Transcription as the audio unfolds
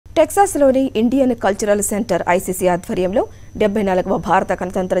టెక్సాస్లోని Indian cultural centre ICC ఆధ్వర్యంలో 74వ భారత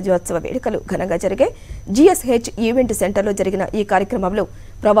గణతంత్ర దినోత్సవ వేడుకలు ఘనంగా జరిగాయి. GSH ఈవెంట్ సెంటర్లో జరిగిన ఈ కార్యక్రమంలో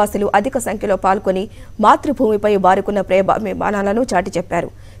ప్రవాసులు అధిక సంఖ్యలో పాల్గొని మాతృభూమిపై వారుకున్న ప్రేమాభిమానాలను చాటి చెప్పారు.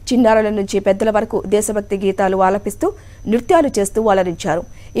 చిన్నారుల నుంచి పెద్దల వరకు దేశభక్తి గీతాలు ఆలపిస్తూ నృత్యాలు చేస్తూ అలరించారు.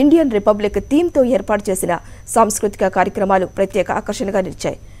 ఇండియన్ రిపబ్లిక్ థీమ్తో ఏర్పాటు చేసిన సాంస్కృతిక కార్యక్రమాలు ప్రత్యేక ఆకర్షణగా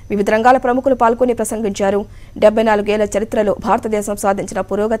నిలిచాయి. వివిధ రంగాల ప్రముఖులు పాల్గొని ప్రసంగించారు. 74 ఏళ్ల చరిత్రలో భారతదేశం సాధించిన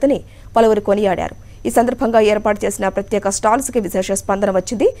పురోగతిని పలువురు కొనియాడారు. ఈ సందర్భంగా ఏర్పాటు చేసిన ప్రత్యేక స్టాల్స్ కి విశేష స్పందన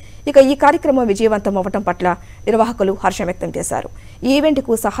వచ్చింది. ఇక ఈ కార్యక్రమం విజయవంతం అవ్వడం పట్ల నిర్వాహకులు హర్షం వ్యక్తం చేశారు. ఈ ఈవెంట్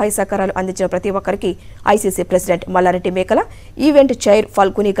కు సహాయ సహకారాలు అందించిన ప్రతి ఒక్కరికి ICC ప్రెసిడెంట్ మల్లారెడ్డి మేకల, ఈవెంట్ చైర్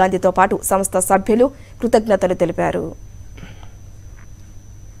ఫల్గుని గాంధీతో పాటు సంస్థ సభ్యులు కృతజ్ఞతలు తెలిపారు.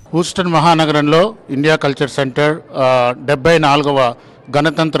 హూస్టన్ మహానగరంలో ఇండియా కల్చర్ సెంటర్ 74వ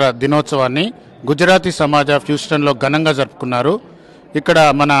గణతంత్ర దినోత్సవాన్ని గుజరాతీ సమాజ్ ఆఫ్ హ్యూస్టన్లో ఘనంగా జరుపుకున్నారు. ఇక్కడ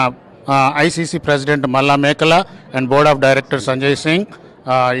మన ICC ప్రెసిడెంట్ మల్లా మేకల and board of director Sanjay Singh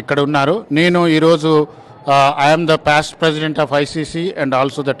ఇక్కడ ఉన్నారు. నేను ఈరోజు I'm the past president of ICC and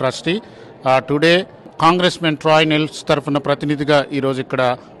also the trustee. Today కాంగ్రెస్మెన్ Troy నిల్స్ తరఫున ప్రతినిధిగా ఈరోజు ఇక్కడ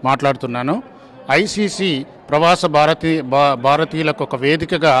మాట్లాడుతున్నాను. ICC ప్రవాస భారతీయులకు ఒక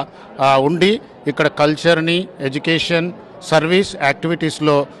వేదికగా ఉండి ఇక్కడ కల్చర్ని, ఎడ్యుకేషన్, సర్వీస్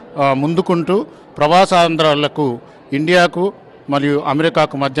యాక్టివిటీస్లో ముందుకుంటూ ప్రవాసాంధ్రాలకు ఇండియాకు మరియు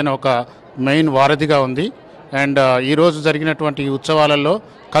అమెరికాకు మధ్యన ఒక మెయిన్ వారధిగా ఉంది. అండ్ ఈరోజు జరిగినటువంటి ఉత్సవాలలో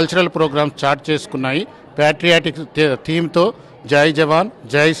కల్చరల్ ప్రోగ్రామ్స్ చార్ట్ చేసుకున్నాయి. ప్యాట్రియాటిక్ థీమ్తో జై జవాన్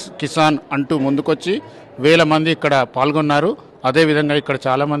జై కిసాన్ అంటూ ముందుకొచ్చి వేల మంది ఇక్కడ పాల్గొన్నారు. అదేవిధంగా ఇక్కడ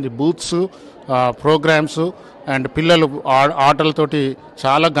చాలామంది బూత్స్, ప్రోగ్రామ్స్ అండ్ పిల్లలు ఆటలతోటి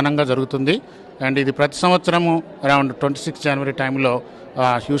చాలా ఘనంగా జరుగుతుంది. అండ్ ఇది ప్రతి సంవత్సరము అరౌండ్ 26 జనవరి టైంలో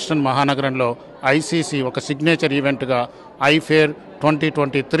హ్యూస్టన్ మహానగరంలో ICC ఒక సిగ్నేచర్ ఈవెంట్గా ఐఫేర్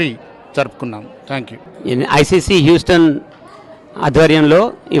 2023 జరుపుకున్నాం. Thank you. ICC హ్యూస్టన్ ఆధ్వర్యంలో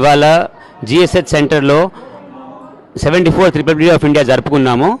ఇవాళ GSH సెంటర్లో 74th రిపబ్లిక్ ఆఫ్ ఇండియా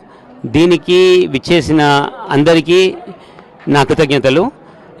జరుపుకున్నాము. దీనికి విచ్చేసిన అందరికీ నా కృతజ్ఞతలు.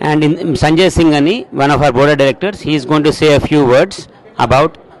 అండ్ సంజయ్ సింగ్ అని one of our board of directors, he is going to say a few words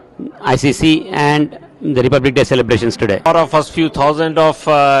about ICC and the Republic Day celebrations today. Out of us, few thousand of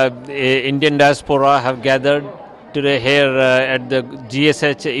Indian diaspora have gathered today here at the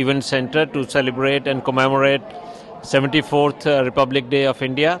GSH event center to celebrate and commemorate 74th Republic Day of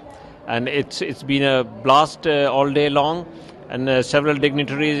India, and it's been a blast all day long, and several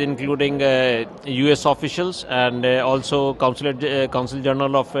dignitaries including US officials and also Consul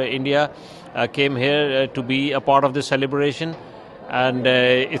General of India came here to be a part of this celebration. And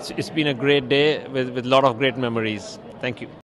it's been a great day with a lot of great memories. Thank you.